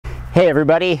Hey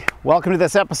everybody, welcome to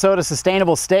this episode of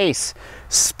Sustainable Stace.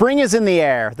 Spring is in the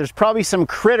air. There's probably some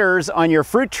critters on your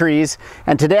fruit trees,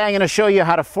 and today I'm going to show you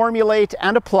how to formulate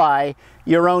and apply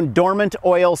your own dormant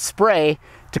oil spray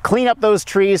to clean up those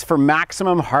trees for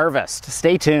maximum harvest.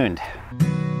 Stay tuned.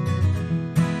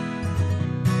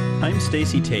 I'm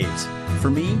Stace. For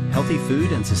me, healthy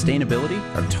food and sustainability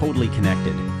are totally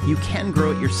connected. You can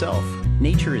grow it yourself.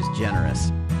 Nature is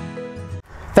generous.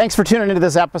 Thanks for tuning into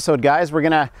this episode, guys. We're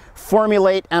going to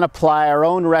formulate and apply our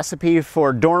own recipe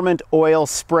for dormant oil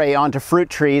spray onto fruit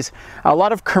trees. A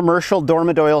lot of commercial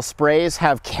dormant oil sprays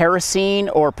have kerosene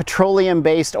or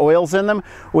petroleum-based oils in them,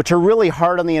 which are really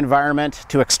hard on the environment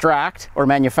to extract or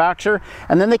manufacture,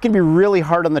 and then they can be really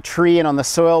hard on the tree and on the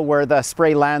soil where the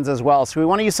spray lands as well. So we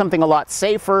want to use something a lot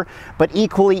safer, but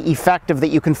equally effective that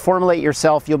you can formulate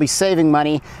yourself. You'll be saving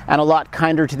money and a lot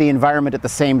kinder to the environment at the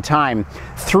same time.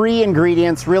 3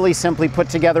 ingredients, really simply put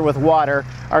together with water,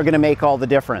 are going to make all the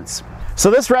difference.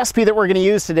 So this recipe that we're going to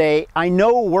use today, I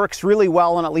know works really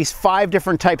well on at least 5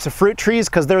 different types of fruit trees,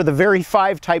 because they're the very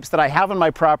 5 types that I have on my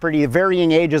property,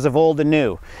 varying ages of old and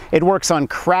new. It works on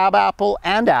crabapple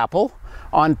and apple,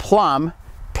 on plum,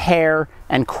 pear,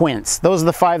 and quince. Those are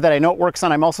the 5 that I know it works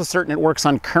on. I'm also certain it works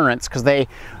on currants because they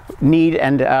need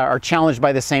and are challenged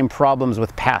by the same problems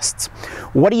with pests.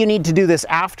 What do you need to do this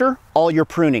after? All your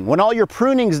pruning. When all your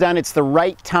pruning's done, it's the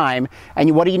right time.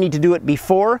 And what do you need to do it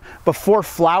before? Before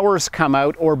flowers come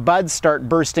out or buds start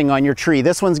bursting on your tree.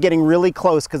 This one's getting really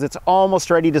close because it's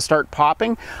almost ready to start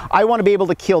popping. I want to be able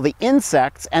to kill the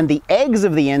insects and the eggs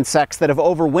of the insects that have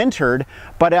overwintered,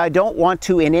 but I don't want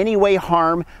to in any way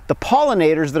harm the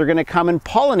pollinators that are going to come and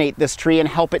pollinate this tree and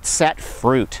help it set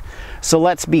fruit. So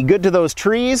let's be good to those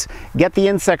trees, get the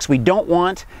insects we don't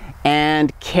want,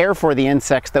 and care for the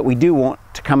insects that we do want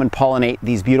to come and pollinate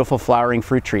these beautiful flowering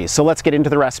fruit trees. So let's get into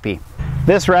the recipe.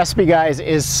 This recipe, guys,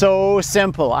 is so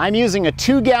simple. I'm using a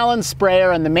 2-gallon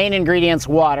sprayer and the main ingredient's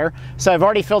water. So I've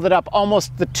already filled it up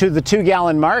almost to the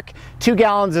 2-gallon mark. 2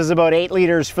 gallons is about 8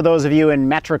 liters for those of you in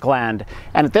metric land.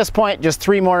 And at this point, just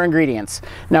 3 more ingredients.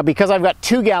 Now, because I've got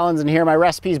 2 gallons in here, my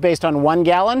recipe is based on 1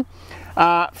 gallon.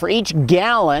 For each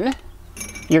gallon,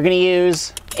 you're going to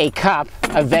use a cup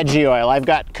of veggie oil. I've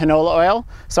got canola oil,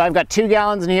 so I've got 2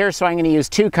 gallons in here, so I'm going to use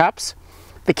 2 cups.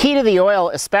 The key to the oil,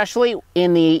 especially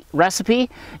in the recipe,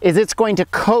 is it's going to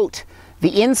coat the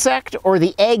insect or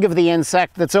the egg of the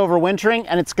insect that's overwintering,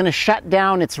 and it's going to shut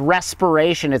down its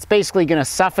respiration. It's basically going to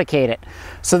suffocate it.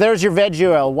 So there's your veggie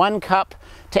oil, 1 cup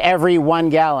to every 1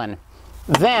 gallon.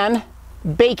 Then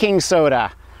baking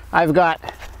soda. I've got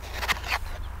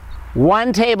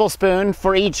 1 tablespoon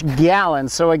for each gallon.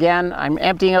 So again, I'm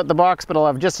emptying out the box, but I'll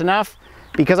have just enough.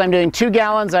 Because I'm doing 2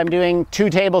 gallons, I'm doing 2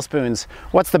 tablespoons.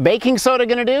 What's the baking soda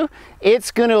going to do? It's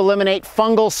going to eliminate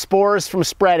fungal spores from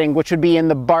spreading, which would be in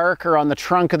the bark or on the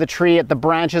trunk of the tree, at the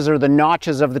branches or the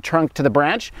notches of the trunk to the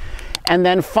branch. And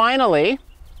then finally,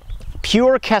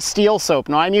 pure castile soap.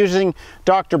 Now I'm using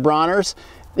Dr. Bronner's.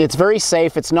 It's very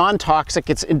safe, it's non-toxic,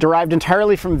 it's derived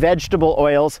entirely from vegetable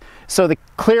oils. So the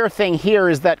clear thing here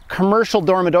is that commercial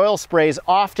dormant oil sprays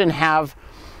often have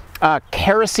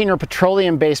kerosene or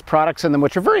petroleum-based products in them,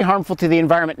 which are very harmful to the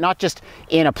environment, not just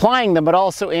in applying them, but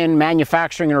also in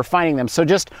manufacturing and refining them. So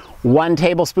just 1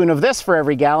 tablespoon of this for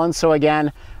every gallon. So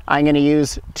again, I'm going to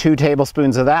use 2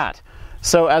 tablespoons of that.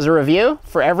 So as a review,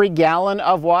 for every gallon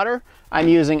of water, I'm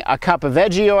using a cup of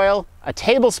veggie oil, a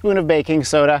tablespoon of baking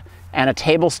soda, and a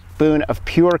tablespoon of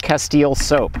pure castile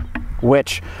soap,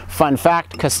 which, fun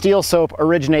fact, castile soap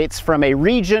originates from a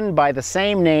region by the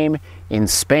same name in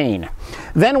Spain.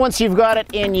 Then once you've got it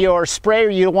in your sprayer,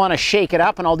 you want to shake it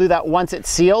up, and I'll do that once it's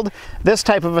sealed. This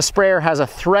type of a sprayer has a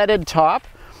threaded top,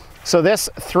 so this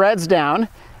threads down,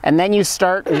 and then you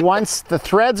start, once the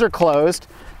threads are closed,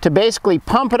 to basically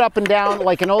pump it up and down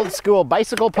like an old school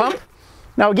bicycle pump.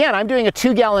 Now again, I'm doing a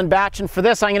 2-gallon batch, and for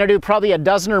this I'm going to do probably a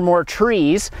dozen or more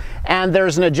trees, and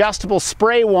there's an adjustable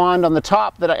spray wand on the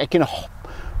top that I can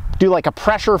do like a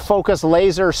pressure focus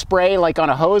laser spray like on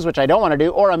a hose, which I don't want to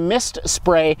do, or a mist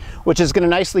spray, which is going to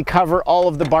nicely cover all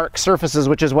of the bark surfaces,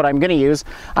 which is what I'm going to use.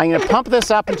 I'm going to pump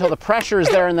this up until the pressure is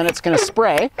there, and then it's going to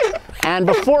spray. And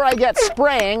before I get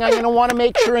spraying, I'm going to want to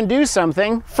make sure and do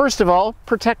something. First of all,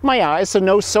 protect my eyes, so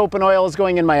no soap and oil is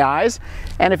going in my eyes.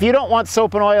 And if you don't want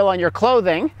soap and oil on your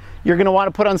clothing, you're going to want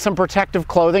to put on some protective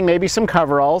clothing, maybe some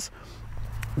coveralls.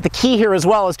 The key here as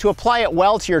well is to apply it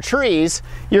well to your trees.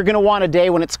 You're going to want a day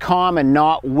when it's calm and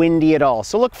not windy at all.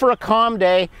 So look for a calm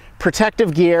day,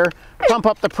 protective gear, pump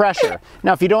up the pressure.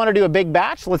 Now, if you don't want to do a big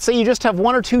batch, let's say you just have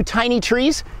 1 or 2 tiny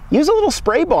trees, use a little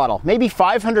spray bottle, maybe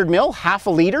 500 ml, half a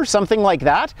liter, something like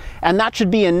that. And that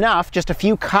should be enough. Just a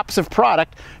few cups of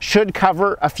product should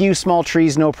cover a few small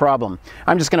trees, no problem.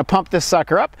 I'm just going to pump this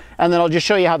sucker up, and then I'll just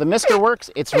show you how the mister works.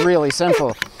 It's really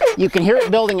simple. You can hear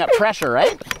it building up pressure,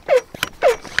 right?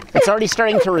 It's already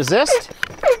starting to resist.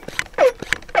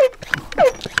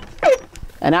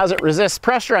 And as it resists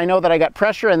pressure, I know that I got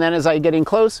pressure, and then as I get in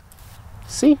close,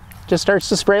 see, just starts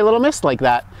to spray a little mist like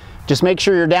that. Just make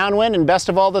sure you're downwind, and best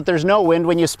of all that there's no wind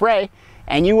when you spray,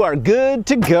 and you are good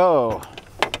to go.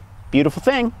 Beautiful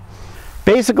thing.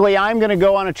 Basically, I'm going to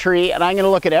go on a tree, and I'm going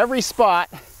to look at every spot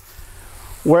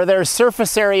where there's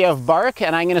surface area of bark,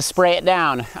 and I'm going to spray it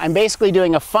down. I'm basically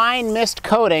doing a fine mist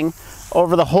coating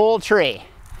over the whole tree.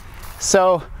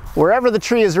 So wherever the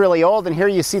tree is really old, and here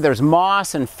you see there's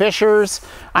moss and fissures,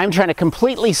 I'm trying to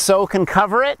completely soak and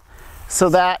cover it so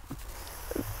that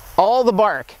all the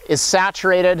bark is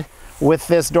saturated with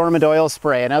this dormant oil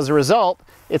spray. And as a result,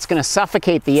 it's going to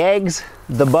suffocate the eggs,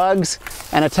 the bugs,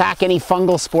 and attack any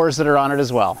fungal spores that are on it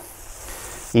as well.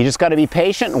 You just got to be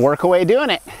patient and work away doing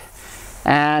it.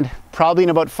 And probably in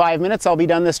about 5 minutes, I'll be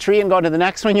done this tree and go to the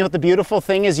next one. You know what the beautiful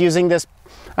thing is using this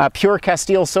pure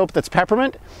castile soap that's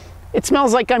peppermint? It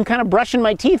smells like I'm kind of brushing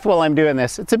my teeth while I'm doing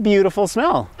this. It's a beautiful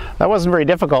smell. That wasn't very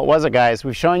difficult, was it, guys?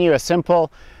 We've shown you a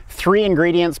simple 3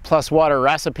 ingredients plus water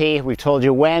recipe. We've told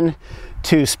you when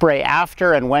to spray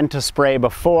after and when to spray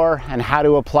before, and how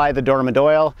to apply the dormant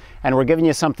oil. And we're giving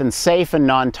you something safe and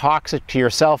non-toxic to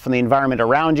yourself and the environment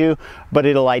around you, but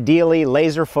it'll ideally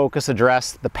laser focus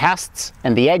address the pests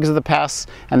and the eggs of the pests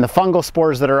and the fungal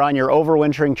spores that are on your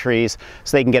overwintering trees,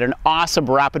 so they can get an awesome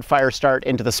rapid fire start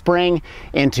into the spring,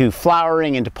 into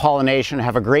flowering, into pollination,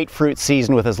 have a great fruit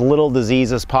season with as little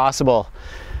disease as possible.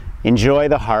 Enjoy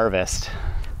the harvest.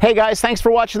 Hey guys, thanks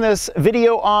for watching this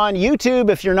video on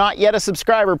YouTube. If you're not yet a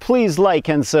subscriber, please like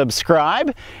and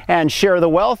subscribe and share the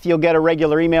wealth. You'll get a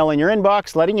regular email in your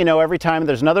inbox letting you know every time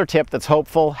there's another tip that's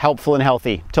hopeful, helpful, and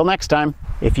healthy. Till next time.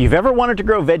 If you've ever wanted to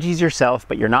grow veggies yourself,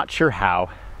 but you're not sure how,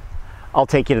 I'll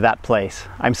take you to that place.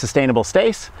 I'm Sustainable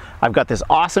Stace. I've got this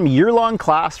awesome year-long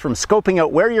class from scoping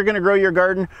out where you're gonna grow your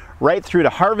garden, right through to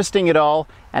harvesting it all,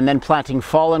 and then planting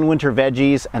fall and winter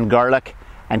veggies and garlic,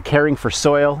 and caring for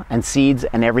soil and seeds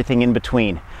and everything in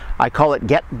between. I call it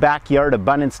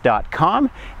getbackyardabundance.com,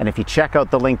 and if you check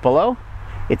out the link below,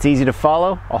 it's easy to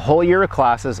follow a whole year of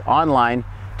classes online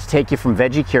to take you from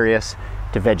veggie curious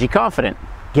to veggie confident.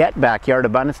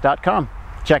 Getbackyardabundance.com.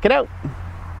 Check it out.